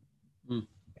Senedd.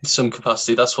 In some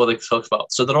capacity, that's what they talked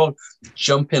about. So they're all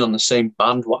jumping on the same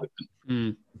bandwagon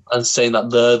and saying that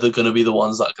they're going to be the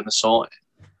ones that are going to sort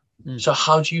it. So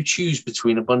how do you choose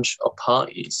between a bunch of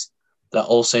parties they're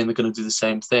all saying they're going to do the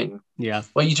same thing. Yeah.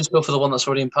 Well, you just go for the one that's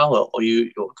already in power, or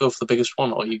you go for the biggest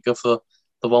one, or you go for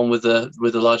the one with the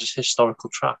largest historical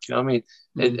track. You know what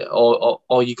I mean?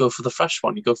 Or you go for the fresh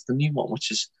one. You go for the new one,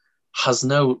 which has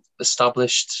no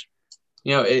established.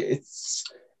 You know, it's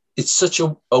such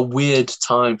a weird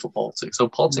time for politics. So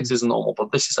politics is normal,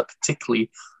 but this is a particularly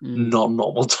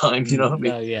non-normal time. You know what I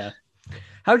mean? No, yeah.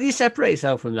 How do you separate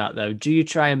yourself from that, though? Do you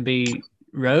try and be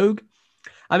rogue?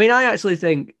 I mean, I actually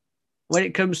think when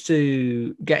it comes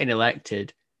to getting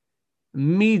elected,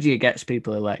 media gets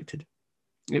people elected.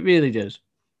 It really does.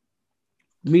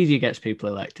 Media gets people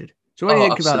elected. So what do you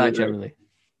think about that generally?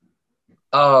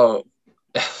 Oh,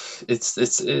 it's the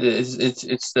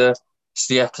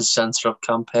epicenter of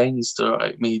campaigns, the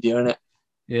right media, isn't it?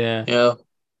 Yeah. You know,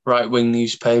 right-wing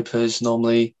newspapers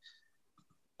normally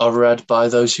are read by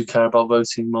those who care about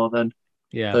voting more than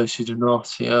those who do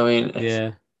not. You know what I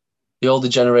mean? The older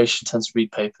generation tends to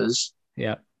read papers.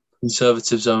 Yeah.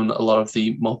 Conservatives own a lot of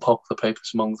the more popular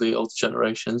papers among the older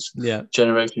generations. Yeah.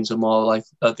 Generations are more like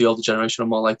the older generation are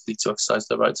more likely to exercise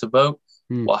their right to vote.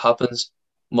 What happens?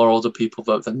 More older people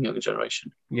vote than the younger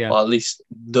generation. Yeah. Or at least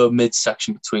the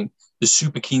midsection between the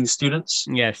super keen students.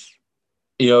 Yes.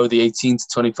 You know, the 18 to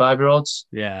 25-year-olds.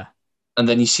 Yeah. And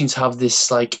then you seem to have this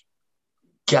like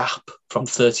gap from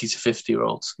 30 to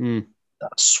 50-year-olds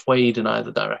that's swayed in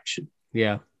either direction.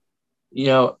 Yeah. You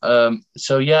know,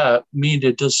 so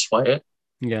media does sway it.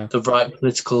 Yeah. The right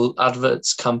political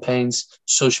adverts, campaigns,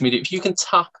 social media. If you can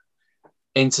tap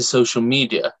into social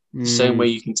media the same way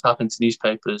you can tap into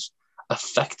newspapers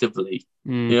effectively,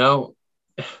 you know,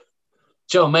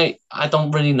 Joe, mate, I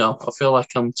don't really know. I feel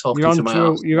like I'm talking to my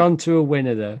ass. You're on to a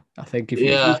winner, though. I think if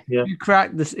you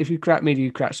crack this, if you crack media,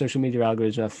 you crack social media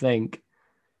algorithm. I think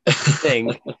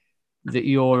that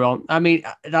you're on. I mean,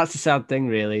 that's a sad thing,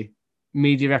 really.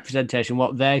 Media representation,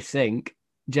 what they think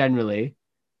generally,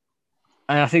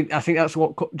 and I think that's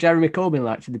what Jeremy Corbyn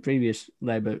liked in the previous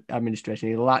Labour administration.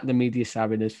 He lacked the media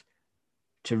savviness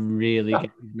to really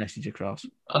get his message across,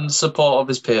 and the support of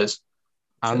his peers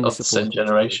and of the same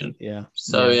generation. Yeah.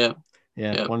 So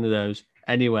yeah, one of those.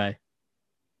 Anyway,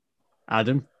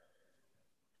 Adam,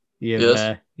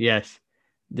 yes,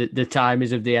 the time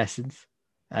is of the essence.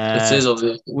 It is of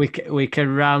the essence. We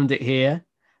can round it here.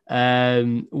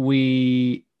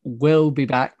 We will be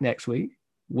back next week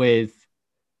with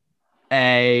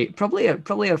probably a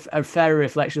fairer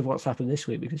reflection of what's happened this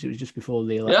week, because it was just before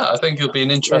the election. Yeah, I think it'll be an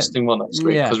interesting one next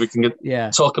week, because we can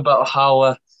talk about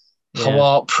how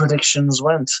our predictions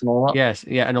went and all that. Yes,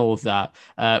 and all of that.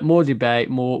 More debate,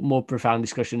 more profound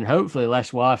discussion, hopefully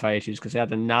less Wi-Fi issues, because they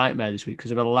had a nightmare this week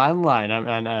because of a landline.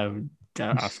 I know.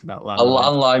 Don't ask about landline. A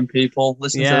landline, people.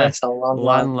 Listen to this. A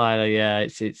landline. Yeah,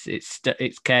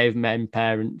 it's cavemen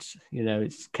parents. You know,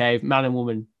 it's cave man and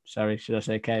woman. Sorry, should I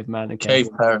say caveman and cave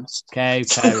parents? Cave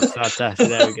parents. Fantastic.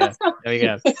 There we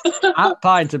go. At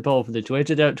Pint and Paul for the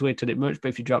Twitter. Don't tweet on it much, but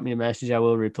if you drop me a message, I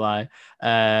will reply.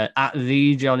 At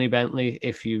the Johnny Bentley,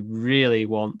 if you really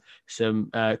want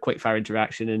some quick fire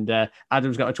interaction. And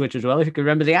Adam's got a Twitter as well. If you can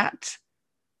remember the @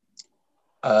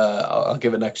 I'll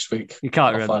give it next week. You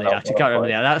can't remember the @ You can't remember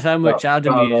the @ That's how much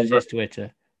Adam uses his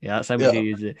Twitter. Yeah, that's how much he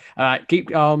uses it. All right, keep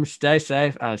calm, stay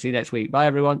safe, and see you next week. Bye,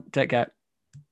 everyone. Take care.